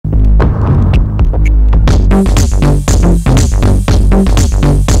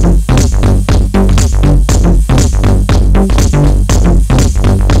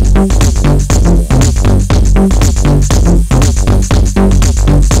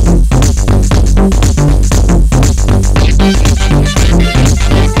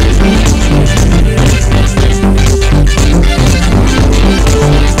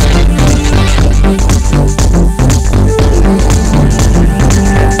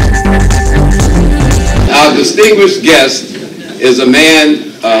Distinguished guest is a man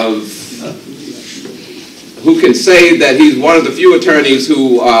who can say that he's one of the few attorneys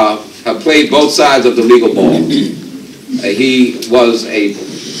who have played both sides of the legal ball. He was a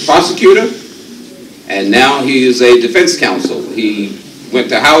prosecutor, and now he is a defense counsel. He went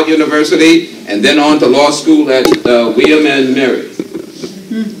to Howard University and then on to law school at William and Mary.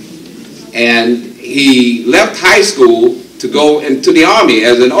 And he left high school to go into the Army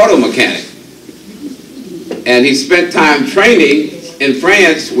as an auto mechanic. And he spent time training in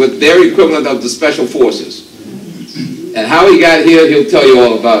France with their equivalent of the Special Forces. And how he got here, he'll tell you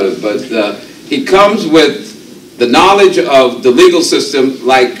all about it. But he comes with the knowledge of the legal system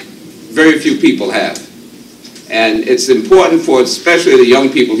like very few people have. And it's important for especially the young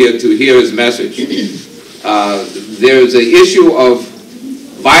people here to hear his message. There's an issue of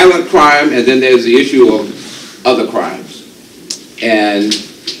violent crime, and then there's the issue of other crimes, and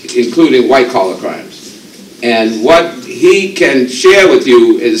including white-collar crimes. And what he can share with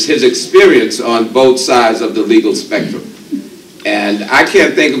you is his experience on both sides of the legal spectrum. And I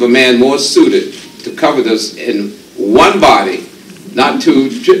can't think of a man more suited to cover this in one body, not two.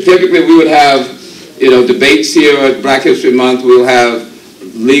 Typically we would have, debates here at Black History Month. We'll have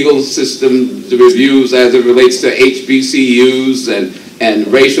legal system reviews as it relates to HBCUs and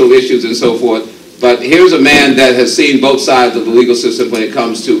racial issues and so forth. But here's a man that has seen both sides of the legal system when it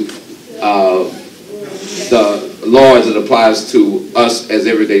comes to the law as it applies to us as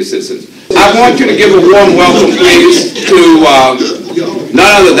everyday citizens. I want you to give a warm welcome, please, to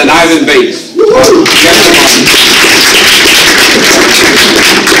none other than Ivan Bates.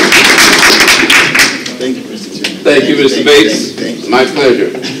 Thank you, Mr. Chairman. Thank you, Mr. Bates. Thank you. My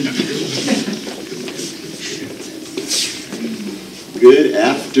pleasure. Good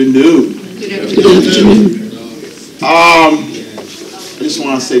afternoon. Good afternoon. I just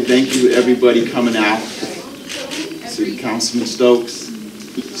want to say thank you to everybody coming out. See Councilman Stokes,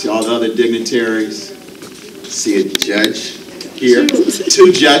 see all the other dignitaries, see a judge here,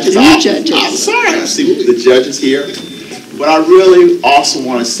 two judges. I'm sorry, I see the judges here. But I really also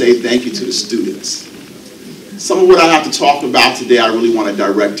want to say thank you to the students. Some of what I have to talk about today, I really want to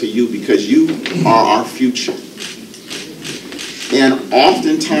direct to you because you are our future. And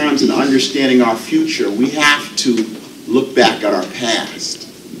oftentimes in understanding our future, we have to look back at our past.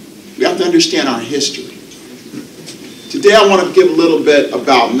 We have to understand our history. Today I want to give a little bit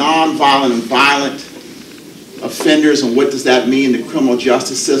about nonviolent and violent offenders and what does that mean in the criminal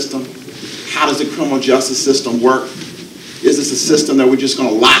justice system. How does the criminal justice system work? Is this a system that we're just going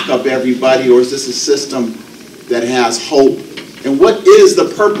to lock up everybody, or is this a system that has hope? And what is the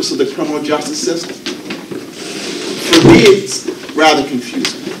purpose of the criminal justice system? For me, it's rather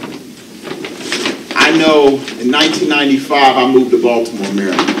confusing. I know in 1995 I moved to Baltimore,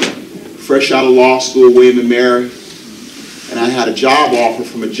 Maryland. Fresh out of law school, William and Mary, and I had a job offer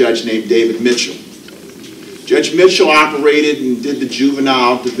from a judge named David Mitchell. Judge Mitchell operated and did the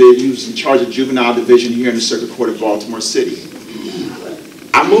juvenile division. He was in charge of juvenile division here in the Circuit Court of Baltimore City.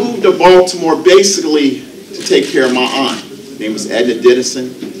 I moved to Baltimore basically to take care of my aunt. Her name was Edna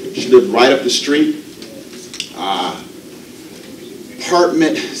Diddison. She lived right up the street.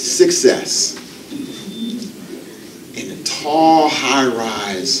 Apartment 6S. In a tall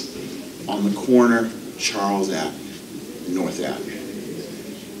high-rise on the corner of Charles Avenue, North Avenue.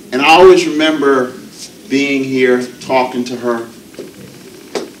 And I always remember being here, talking to her,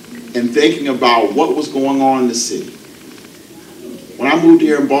 and thinking about what was going on in the city. When I moved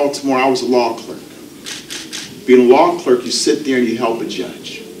here in Baltimore, I was a law clerk. Being a law clerk, you sit there and you help a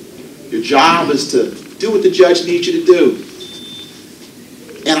judge. Your job is to do what the judge needs you to do.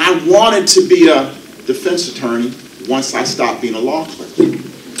 And I wanted to be a defense attorney once I stopped being a law clerk.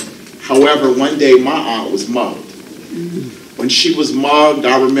 However, one day my aunt was mugged. When she was mugged,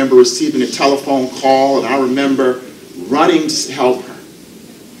 I remember receiving a telephone call, and I remember running to help her.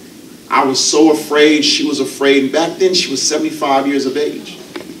 I was so afraid, she was afraid, and back then she was 75 years of age.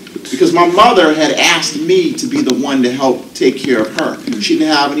 Because my mother had asked me to be the one to help take care of her. She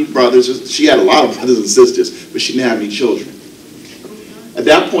didn't have any brothers. She had a lot of brothers and sisters, but she didn't have any children. At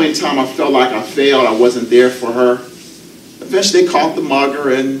that point in time, I felt like I failed. I wasn't there for her. Eventually, they caught the mugger,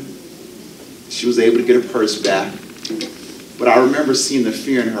 and She was able to get her purse back. But I remember seeing the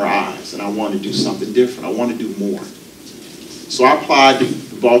fear in her eyes, and I wanted to do something different. I wanted to do more. So I applied to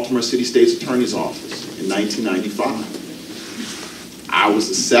the Baltimore City State's Attorney's Office in 1995. I was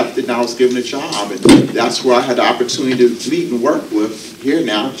accepted, and I was given a job, and that's where I had the opportunity to meet and work with, here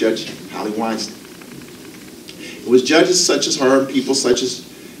now, Judge Holly Weinstein. It was judges such as her and people such as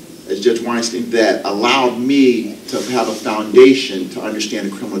Judge Weinstein that allowed me to have a foundation to understand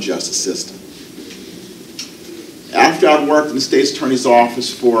the criminal justice system. After I'd worked in the state's attorney's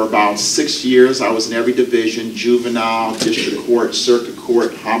office for about 6 years, I was in every division: juvenile, district court, circuit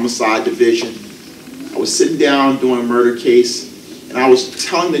court, homicide division. I was sitting down doing a murder case, and I was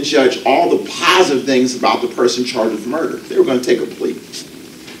telling the judge all the positive things about the person charged with murder. They were going to take a plea.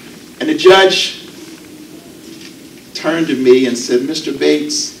 And the judge turned to me and said, "Mr.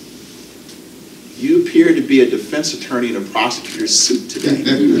 Bates, you appear to be a defense attorney in a prosecutor's suit today."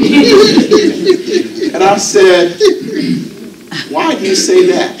 And I said, "Why do you say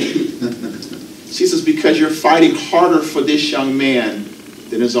that?" She says, "Because you're fighting harder for this young man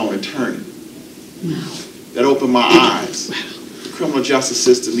than his own attorney." Wow. That opened my eyes. Wow. The criminal justice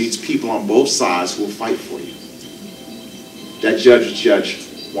system needs people on both sides who will fight for you. That judge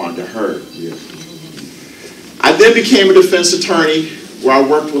wanted to hurt. Yeah. I then became a defense attorney, where I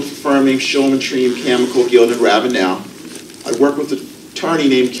worked with a firm named Shulman, Treem, Chemical, Guild, and Ravenel. I worked with an attorney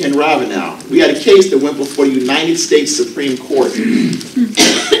named Ken Ravenel. We had a case that went before the United States Supreme Court.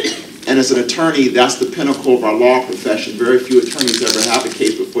 And as an attorney, that's the pinnacle of our law profession. Very few attorneys ever have a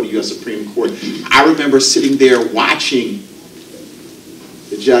case before the U.S. Supreme Court. I remember sitting there watching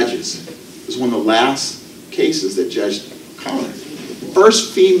the judges. It was one of the last cases that Judge Connor,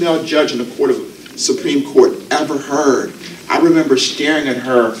 first female judge in the Supreme Court ever heard. I remember staring at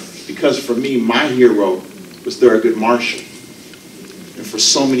her because for me, my hero was Thurgood Marshall. And for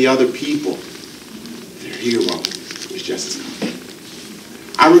so many other people, their hero was Justice Connor.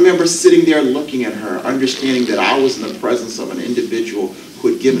 I remember sitting there looking at her, understanding that I was in the presence of an individual who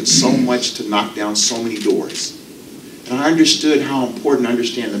had given so much to knock down so many doors. And I understood how important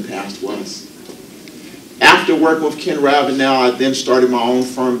understanding the past was. After working with Ken Ravenel, I then started my own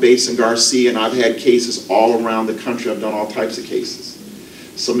firm, Bates & Garcia, and I've had cases all around the country. I've done all types of cases.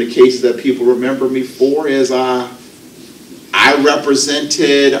 Some of the cases that people remember me for is I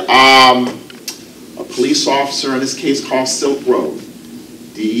represented a police officer in this case called Silk Road.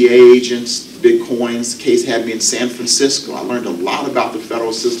 DEA agents, Bitcoins. The case had me in San Francisco. I learned a lot about the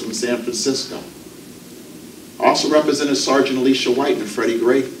federal system in San Francisco. I also represented Sergeant Alicia White in the Freddie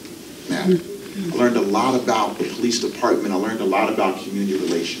Gray matter. I learned a lot about the police department. I learned a lot about community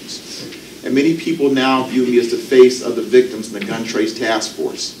relations. And many people now view me as the face of the victims in the Gun Trace Task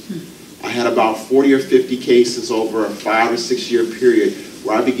Force. I had about 40 or 50 cases over a 5 or 6 year period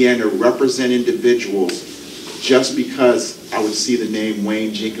where I began to represent individuals just because I would see the name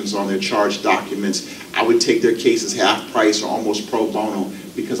Wayne Jenkins on their charge documents. I would take their cases half price or almost pro bono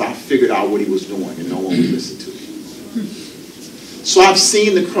because I figured out what he was doing and no one would listen to me. So I've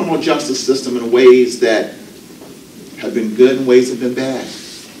seen the criminal justice system in ways that have been good and ways that have been bad.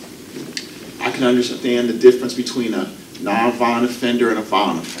 I can understand the difference between a non-violent offender and a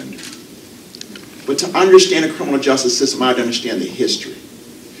violent offender. But to understand the criminal justice system, I have to understand the history.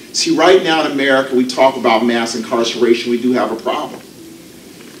 See, right now in America, we talk about mass incarceration. We do have a problem.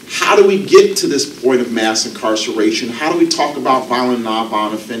 How do we get to this point of mass incarceration? How do we talk about violent and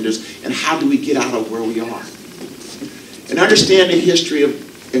non-violent offenders? And how do we get out of where we are? And understand the history of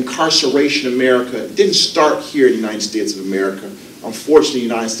incarceration in America. It didn't start here in the United States of America. Unfortunately, the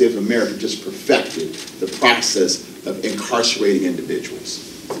United States of America just perfected the process of incarcerating individuals.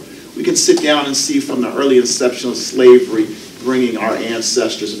 We can sit down and see from the early inception of slavery, bringing our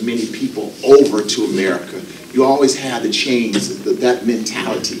ancestors, many people over to America. You always had the chains, that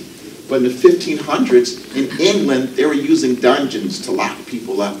mentality. But in the 1500s, in England, they were using dungeons to lock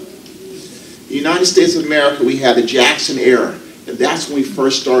people up. In the United States of America, we had the Jackson era, and that's when we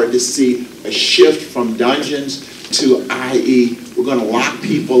first started to see a shift from dungeons to, i.e., we're going to lock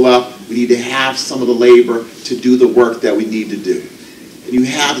people up. We need to have some of the labor to do the work that we need to do. And you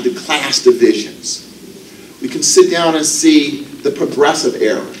have the class divisions. We can sit down and see the progressive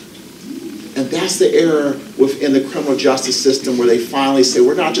era. And that's the era within the criminal justice system where they finally say,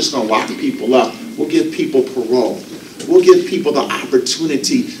 we're not just going to lock people up, we'll give people parole. We'll give people the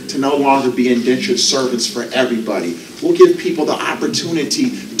opportunity to no longer be indentured servants for everybody. We'll give people the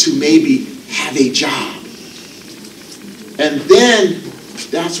opportunity to maybe have a job. And then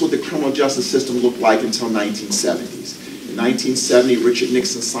that's what the criminal justice system looked like until 1970s. In 1970, Richard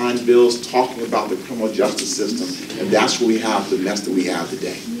Nixon signed bills talking about the criminal justice system, and that's where we have the mess that we have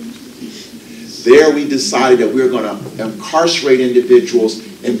today. There we decided that we were going to incarcerate individuals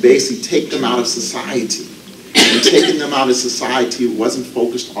and basically take them out of society. And taking them out of society wasn't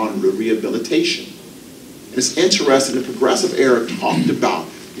focused on rehabilitation. And it's interesting, the progressive era talked about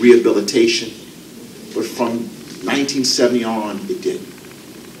rehabilitation, but from 1970 on, it didn't.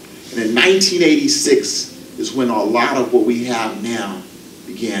 And in 1986 is when a lot of what we have now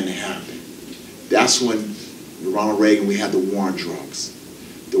began to happen. That's when Ronald Reagan, we had the war on drugs.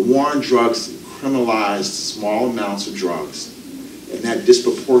 The war on drugs criminalized small amounts of drugs, and that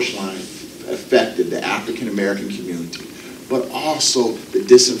disproportionately affected the African American community, but also the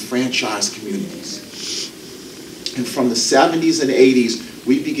disenfranchised communities. And from the 70s and 80s,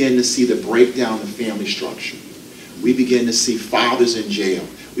 we began to see the breakdown of family structure. We begin to see fathers in jail.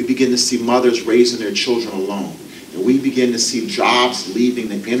 We begin to see mothers raising their children alone. And we begin to see jobs leaving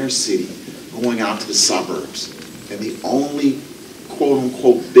the inner city, going out to the suburbs. And the only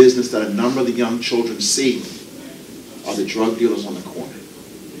quote-unquote business that a number of the young children see are the drug dealers on the corner.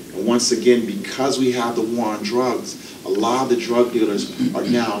 And once again, because we have the war on drugs, a lot of the drug dealers are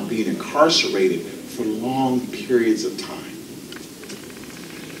now being incarcerated for long periods of time.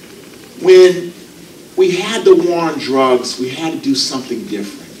 When we had the war on drugs, we had to do something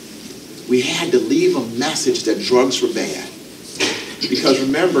different. We had to leave a message that drugs were bad. Because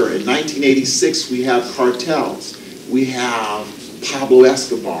remember, in 1986, we have cartels. We have Pablo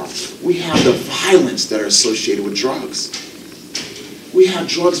Escobar. We have the violence that are associated with drugs. We have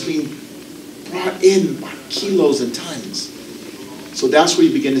drugs being brought in by kilos and tons. So that's where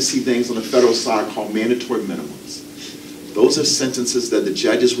you begin to see things on the federal side called mandatory minimums. Those are sentences that the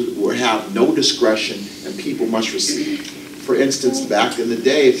judges will have no discretion and people must receive. For instance, back in the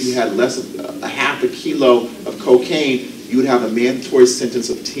day, if you had less than a half a kilo of cocaine, you would have a mandatory sentence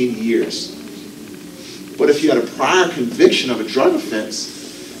of 10 years. But if you had a prior conviction of a drug offense,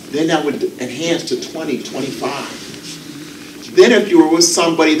 then that would enhance to 20, 25. Then if you were with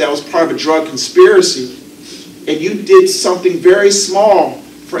somebody that was part of a drug conspiracy, and you did something very small,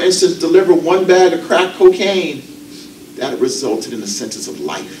 for instance, deliver 1 bag of crack cocaine, that resulted in a sentence of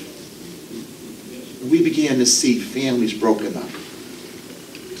life. We began to see families broken up.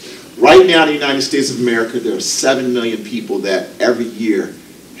 Right now in the United States of America, there are 7 million people that every year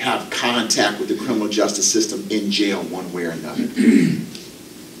have contact with the criminal justice system in jail one way or another.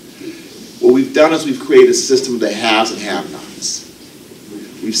 What we've done is we've created a system that haves and have-nots.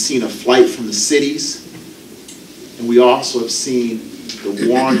 We've seen a flight from the cities, and we also have seen the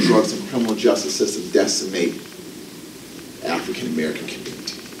war on drugs and criminal justice system decimate African American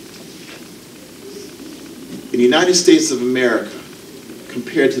community. In the United States of America,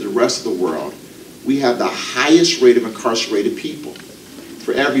 compared to the rest of the world, we have the highest rate of incarcerated people.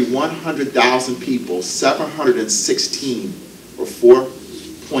 For every 100,000 people, 716 or 4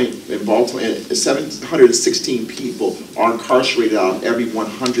 point in Baltimore, 716 people are incarcerated out of every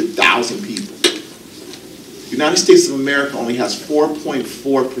 100,000 people. The United States of America only has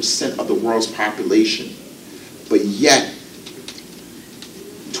 4.4% of the world's population, but yet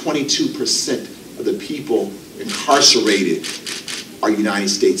 22% of the people incarcerated are United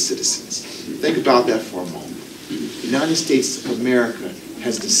States citizens. Think about that for a moment. The United States of America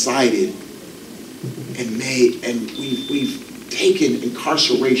has decided and we've taken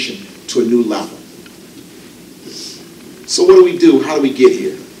incarceration to a new level. So what do? How do we get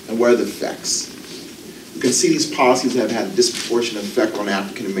here? And what are the effects? You can see these policies have had a disproportionate effect on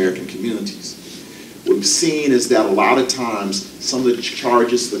African American communities. What we've seen is that a lot of times, some of the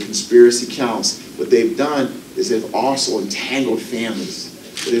charges, the conspiracy counts, what they've done is they've also entangled families.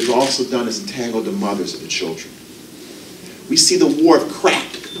 What they've also done is entangled the mothers of the children. We see the war of crack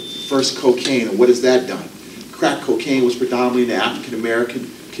versus cocaine, and what has that done? Crack cocaine was predominantly in the African American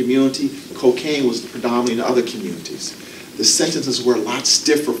community. Cocaine was predominantly in other communities. The sentences were a lot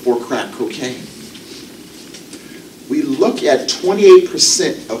stiffer for crack cocaine. We look at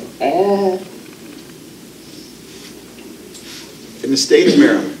 28% of all, in the state of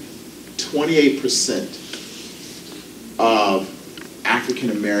Maryland, 28% of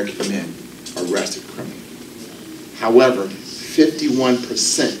African American men are arrested criminally. However,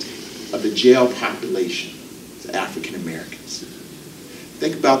 51% of the jail population is African Americans.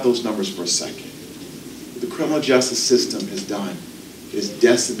 Think about those numbers for a second. What the criminal justice system has done is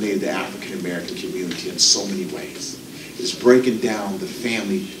decimated the African American community in so many ways. It's breaking down the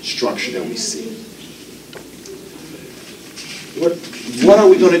family structure that we see. What are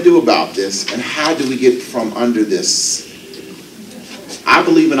we going to do about this, and how do we get from under this? I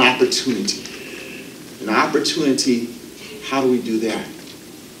believe in opportunity. An opportunity, how do we do that?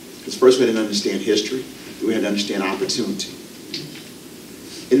 Because first we had to understand history, we had to understand opportunity.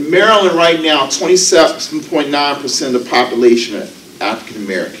 In Maryland right now, 27.9% of the population are African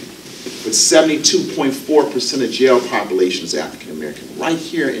American, but 72.4% of jail population is African American, right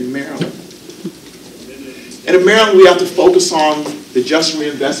here in Maryland. And in Maryland, we have to focus on the Justice and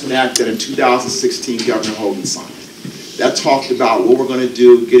Reinvestment Act that in 2016 Governor Hogan signed. That talked about what we're going to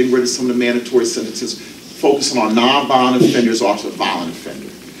do, getting rid of some of the mandatory sentences, focusing on nonviolent offenders, also violent offender.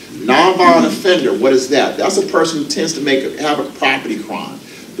 Nonviolent offender, what is that? That's a person who tends to have a property crime.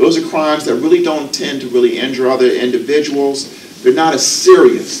 Those are crimes that really don't tend to really injure other individuals. They're not as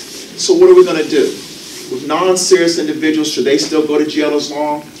serious. So what are we going to do? With non-serious individuals, should they still go to jail as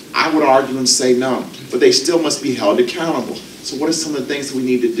long? I would argue and say no, but they still must be held accountable. So what are some of the things that we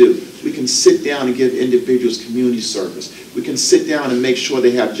need to do? We can sit down and give individuals community service. We can sit down and make sure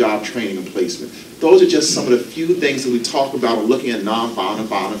they have job training and placement. Those are just some of the few things that we talk about when looking at nonviolent and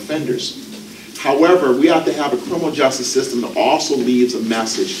violent offenders. However, we have to have a criminal justice system that also leaves a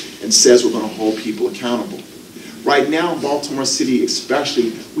message and says we're going to hold people accountable. Right now in Baltimore City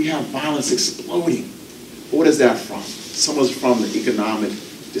especially, we have violence exploding. What is that from? Some of it's from the economic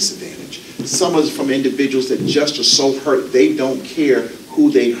disadvantage. Some of it's from individuals that just are so hurt they don't care who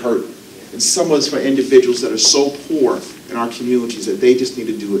they hurt. And some of it's from individuals that are so poor in our communities that they just need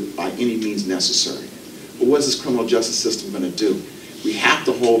to do it by any means necessary. But what is this criminal justice system going to do? We have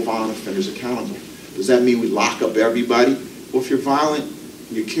to hold violent offenders accountable. Does that mean we lock up everybody? Well, if you're violent,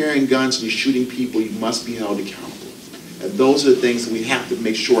 and you're carrying guns, and you're shooting people, you must be held accountable. And those are the things that we have to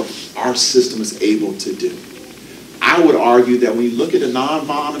make sure our system is able to do. I would argue that when you look at a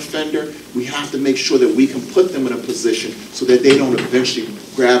nonviolent offender, we have to make sure that we can put them in a position so that they don't eventually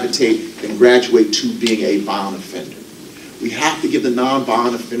gravitate and graduate to being a violent offender. We have to give the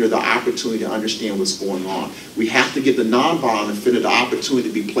nonviolent offender the opportunity to understand what's going on. We have to give the nonviolent offender the opportunity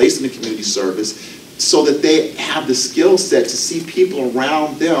to be placed in the community service so that they have the skill set to see people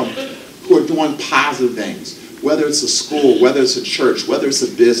around them who are doing positive things. Whether it's a school, whether it's a church, whether it's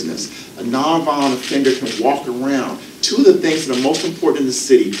a business, a nonviolent offender can walk around. Two of the things that are most important in the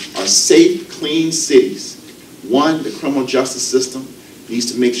city are safe, clean cities. One, the criminal justice system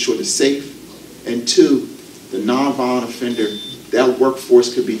needs to make sure they're safe. And two, the nonviolent offender, that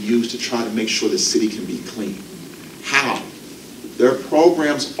workforce could be used to try to make sure the city can be clean. How? There are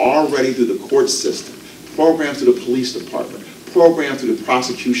programs already through the court system, programs through the police department, programs through the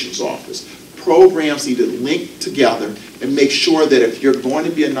prosecution's office. Programs need to link together and make sure that if you're going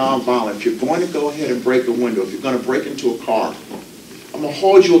to be a nonviolent, if you're going to go ahead and break a window, if you're going to break into a car, I'm going to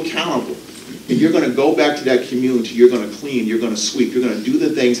hold you accountable. And you're going to go back to that community, you're going to clean, you're going to sweep, you're going to do the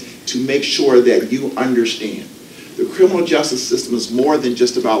things to make sure that you understand. The criminal justice system is more than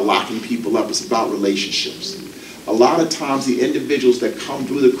just about locking people up, it's about relationships. A lot of times the individuals that come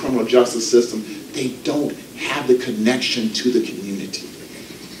through the criminal justice system, they don't have the connection to the community.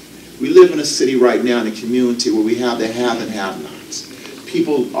 We live in a city right now in a community where we have the have and have-nots.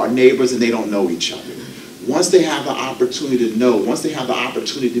 People are neighbors and they don't know each other. Once they have the opportunity to know, once they have the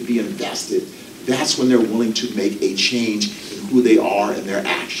opportunity to be invested, that's when they're willing to make a change in who they are and their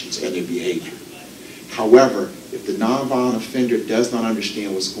actions and their behavior. However, if the nonviolent offender does not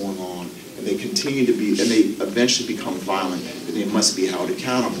understand what's going on and they continue to be, and they eventually become violent, then they must be held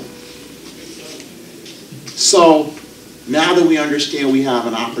accountable. So, now that we understand we have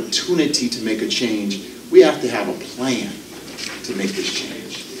an opportunity to make a change, we have to have a plan to make this change.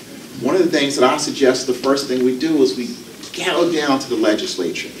 One of the things that I suggest, the first thing we do is we go down to the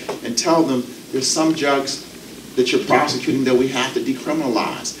legislature and tell them there's some drugs that you're prosecuting that we have to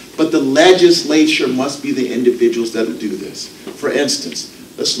decriminalize. But the legislature must be the individuals that will do this. For instance,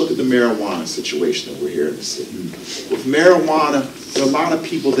 let's look at the marijuana situation that we're here in the city. With marijuana, there are a lot of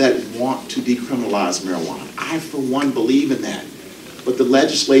people that want to decriminalize marijuana. I, for one, believe in that. But the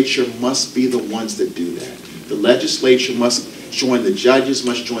legislature must be the ones that do that. The legislature must join the judges,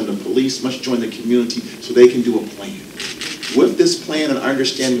 must join the police, must join the community so they can do a plan. With this plan and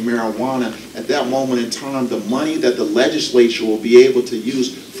understanding marijuana, at that moment in time, the money that the legislature will be able to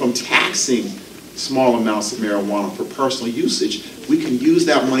use from taxing small amounts of marijuana for personal usage, we can use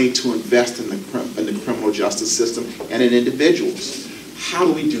that money to invest in the criminal justice system and in individuals. How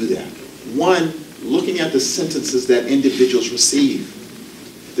do we do that? One, looking at the sentences that individuals receive.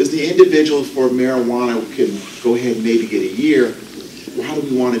 Does the individual for marijuana can go ahead and maybe get a year? Why do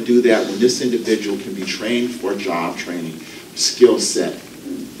we want to do that when this individual can be trained for job training, skill set,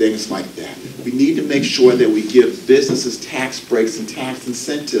 things like that? We need to make sure that we give businesses tax breaks and tax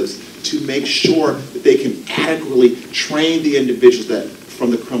incentives to make sure that they can adequately train the individuals that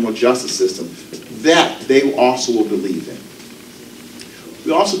from the criminal justice system that they also will believe in.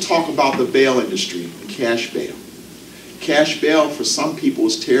 We also talk about the bail industry and cash bail. Cash bail for some people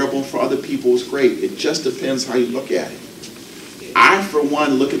is terrible, for other people is great. It just depends how you look at it. I, for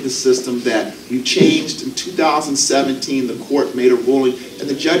one, look at the system that you changed in 2017. The court made a ruling, and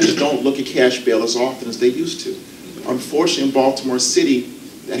the judges don't look at cash bail as often as they used to. Unfortunately, in Baltimore City,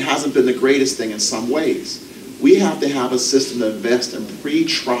 that hasn't been the greatest thing in some ways. We have to have a system that invests in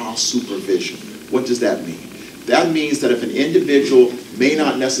pre-trial supervision. What does that mean? That means that if an individual may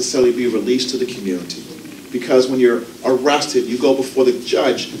not necessarily be released to the community, because when you're arrested, you go before the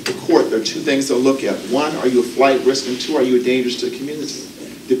judge, the court, there are two things they'll look at. One, are you a flight risk? And two, are you a danger to the community?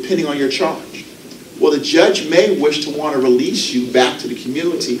 Depending on your charge. Well, the judge may wish to want to release you back to the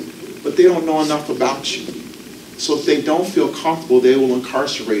community, but they don't know enough about you. So if they don't feel comfortable, they will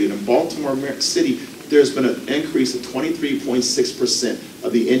incarcerate you. In Baltimore City, there's been an increase of 23.6%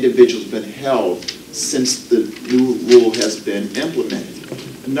 of the individuals been held since the new rule has been implemented.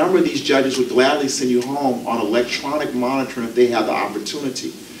 A number of these judges would gladly send you home on electronic monitoring if they have the opportunity.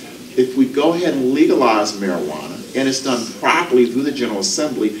 If we go ahead and legalize marijuana, and it's done properly through the General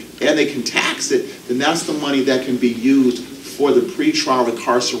Assembly, and they can tax it, then that's the money that can be used for the pretrial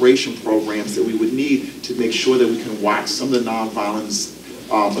incarceration programs that we would need to make sure that we can watch some of the nonviolent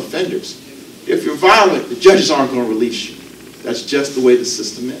offenders. If you're violent, the judges aren't going to release you. That's just the way the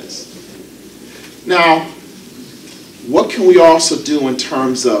system is. Now, what can we also do in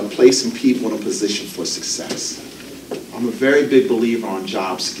terms of placing people in a position for success? I'm a very big believer on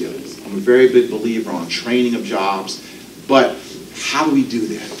job skills. I'm a very big believer on training of jobs. But how do we do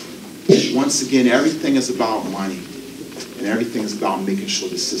that? Once again, everything is about money. And everything is about making sure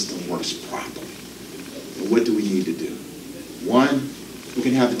the system works properly. And what do we need to do? One, we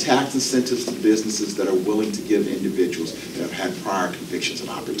can have the tax incentives to businesses that are willing to give individuals that have had prior convictions an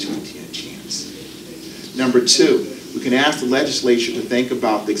opportunity and a chance. Number two, we can ask the legislature to think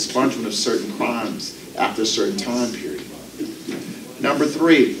about the expungement of certain crimes after a certain time period. Number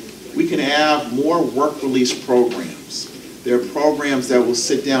three, we can have more work release programs. There are programs that will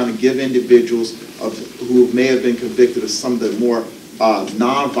sit down and give individuals who may have been convicted of some of the more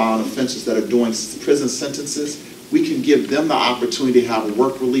nonviolent offenses that are doing prison sentences. We can give them the opportunity to have a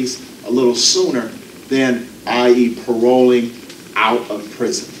work release a little sooner than, i.e., paroling out of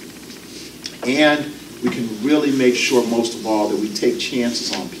prison. And we can really make sure, most of all, that we take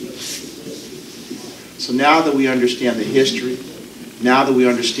chances on people. So now that we understand the history, now that we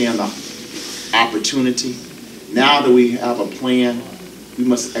understand the opportunity, now that we have a plan, we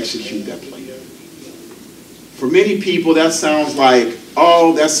must execute that plan. For many people, that sounds like,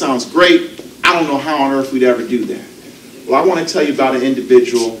 oh, that sounds great. I don't know how on earth we'd ever do that. Well, I want to tell you about an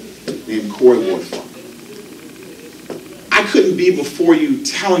individual named Corey Woodfuck. I couldn't be before you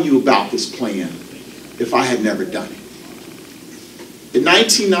telling you about this plan if I had never done it. In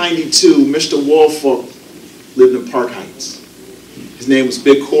 1992, Mr. Woodfuck lived in Park Heights. His name was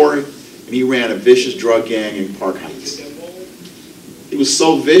Big Corey, and he ran a vicious drug gang in Park Heights. He was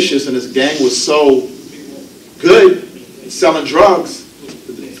so vicious and his gang was so good at selling drugs,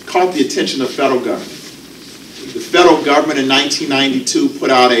 it caught the attention of the federal government. The federal government in 1992 put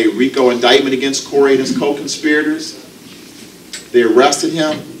out a RICO indictment against Corey and his co-conspirators. They arrested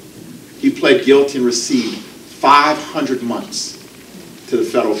him. He pled guilty and received 500 months to the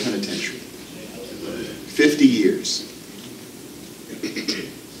federal penitentiary. 50 years.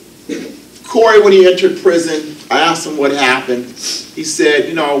 Corey, when he entered prison, I asked him what happened. He said,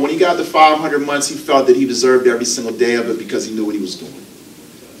 you know, when he got the 500 months, he felt that he deserved every single day of it because he knew what he was doing.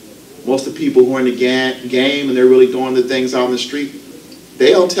 Most of the people who are in the game and they're really doing the things out on the street,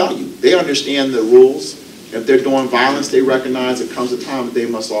 they'll tell you. They understand the rules. If they're doing violence, they recognize it comes a time that they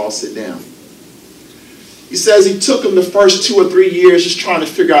must all sit down. He says he took him the first 2 or 3 years just trying to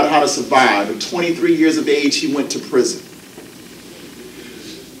figure out how to survive. At 23 years of age, he went to prison.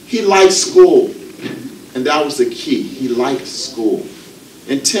 He liked school, and that was the key. He liked school.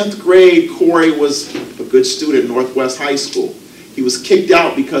 In 10th grade, Corey was a good student at Northwest High School. He was kicked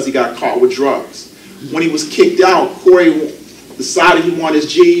out because he got caught with drugs. When he was kicked out, Corey decided he wanted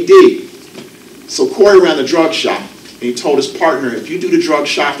his GED. So Corey ran the drug shop, and he told his partner, if you do the drug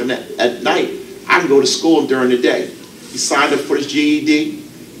shop at night, I can go to school during the day. He signed up for his GED.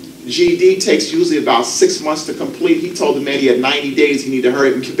 The GED takes usually about 6 months to complete. He told the man he had 90 days, he needed to hurry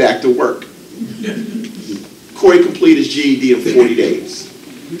up and get back to work. Corey completed his GED in 40 days.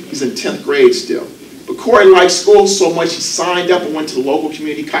 He's in 10th grade still. But Corey liked school so much, he signed up and went to the local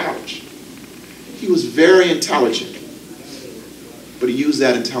community college. He was very intelligent, but he used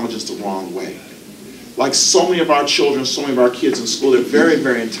that intelligence the wrong way. Like so many of our children, so many of our kids in school, they're very,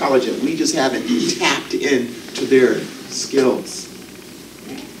 very intelligent. We just haven't tapped into their skills.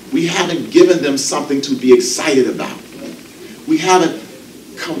 We haven't given them something to be excited about. We haven't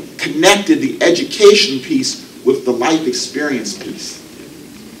connected the education piece with the life experience piece.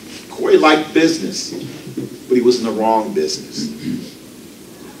 Corey liked business, but he was in the wrong business.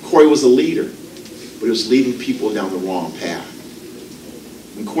 Corey was a leader, but he was leading people down the wrong path.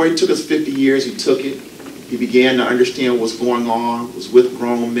 When Corey took us 50 years, he took it. He began to understand what was going on, was with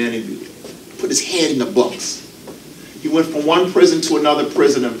grown men, and he put his head in the books. He went from one prison to another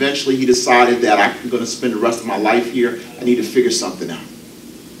prison. Eventually, he decided that I'm going to spend the rest of my life here. I need to figure something out.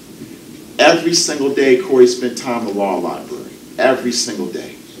 Every single day, Corey spent time in the law library. Every single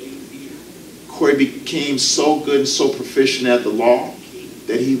day. Corey became so good and so proficient at the law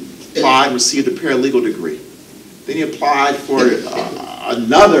that he applied and received a paralegal degree. Then he applied for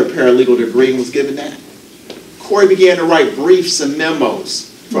another paralegal degree and was given that. Corey began to write briefs and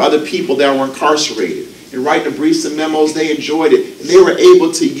memos for other people that were incarcerated. And writing the briefs and memos, they enjoyed it. And they were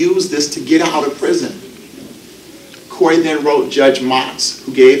able to use this to get out of prison. Corey then wrote Judge Motz,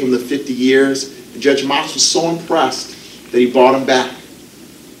 who gave him the 50 years. And Judge Motz was so impressed that he brought him back.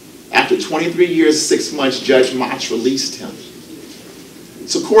 After 23 years and 6 months, Judge Motz released him.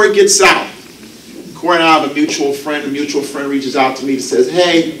 So Corey gets out. Corey and I have a mutual friend. The mutual friend reaches out to me and says,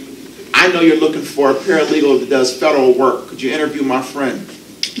 hey, I know you're looking for a paralegal that does federal work. Could you interview my friend?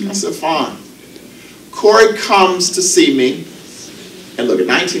 I said, fine. Corey comes to see me. And look, in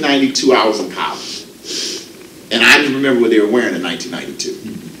 1992, I was in college. And I didn't remember what they were wearing in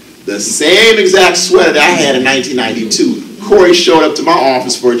 1992. The same exact sweater that I had in 1992, Corey showed up to my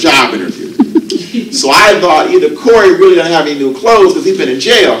office for a job interview. So I thought either Corey really doesn't have any new clothes because he's been in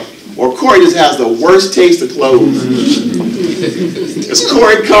jail, or Corey just has the worst taste of clothes. As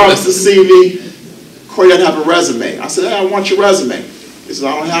Corey comes to see me, Corey doesn't have a resume. I said, hey, I want your resume. He said,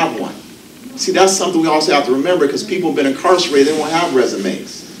 I don't have one. See, that's something we also have to remember because people have been incarcerated, they won't have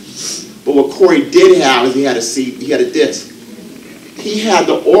resumes. But what Corey did have is he had a disc. He had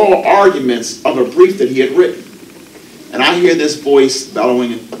the oral arguments of a brief that he had written. And I hear this voice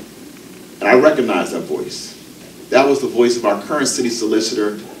bellowing, and I recognize that voice. That was the voice of our current city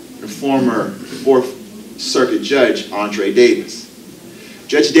solicitor and former Fourth Circuit Judge, Andre Davis.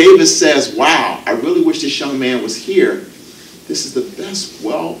 Judge Davis says, wow, I really wish this young man was here. This is the best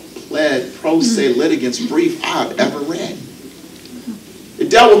well-pled pro se litigant's brief I've ever read. It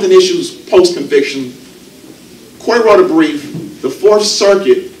dealt with an issue post-conviction. Corey wrote a brief. The Fourth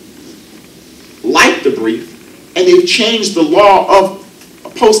Circuit liked the brief, and they've changed the law of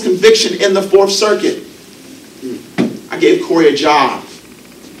post-conviction in the Fourth Circuit. I gave Corey a job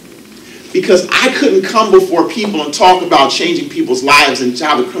because I couldn't come before people and talk about changing people's lives and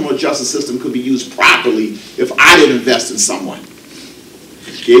how the criminal justice system could be used properly if I didn't invest in someone.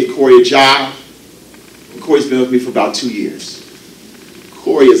 Gave Corey a job, and Corey's been with me for about 2 years.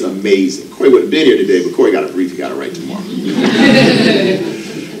 Corey is amazing. Corey would have been here today, but Corey got a brief he got to write tomorrow.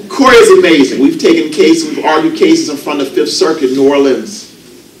 Corey is amazing. We've taken cases, we've argued cases in front of Fifth Circuit, New Orleans,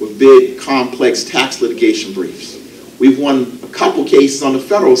 with big, complex tax litigation briefs. We've won a couple cases on the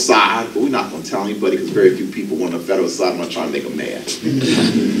federal side, but we're not going to tell anybody because very few people won on the federal side. I'm not trying to make them mad.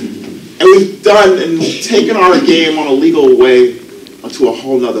 And we've done and taken our game on a legal way to a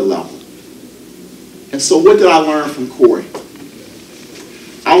whole nother level. And so what did I learn from Corey?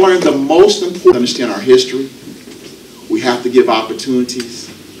 I learned the most important to understand our history. We have to give opportunities.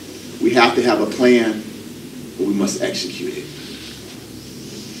 We have to have a plan, but we must execute it.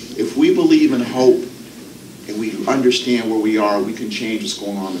 If we believe in hope and we understand where we are, we can change what's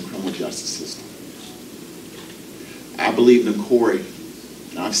going on in the criminal justice system. I believe in Corey,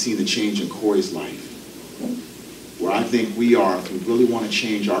 and I've seen the change in Corey's life. Where I think we are, if we really want to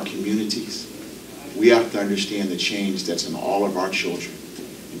change our communities, we have to understand the change that's in all of our children.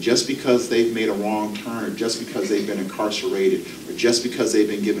 And just because they've made a wrong turn, or just because they've been incarcerated, or just because they've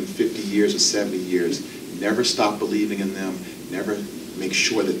been given 50 years or 70 years, never stop believing in them, never make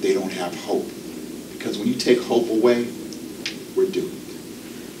sure that they don't have hope. Because when you take hope away, we're doomed.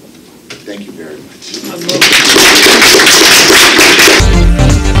 Thank you very much.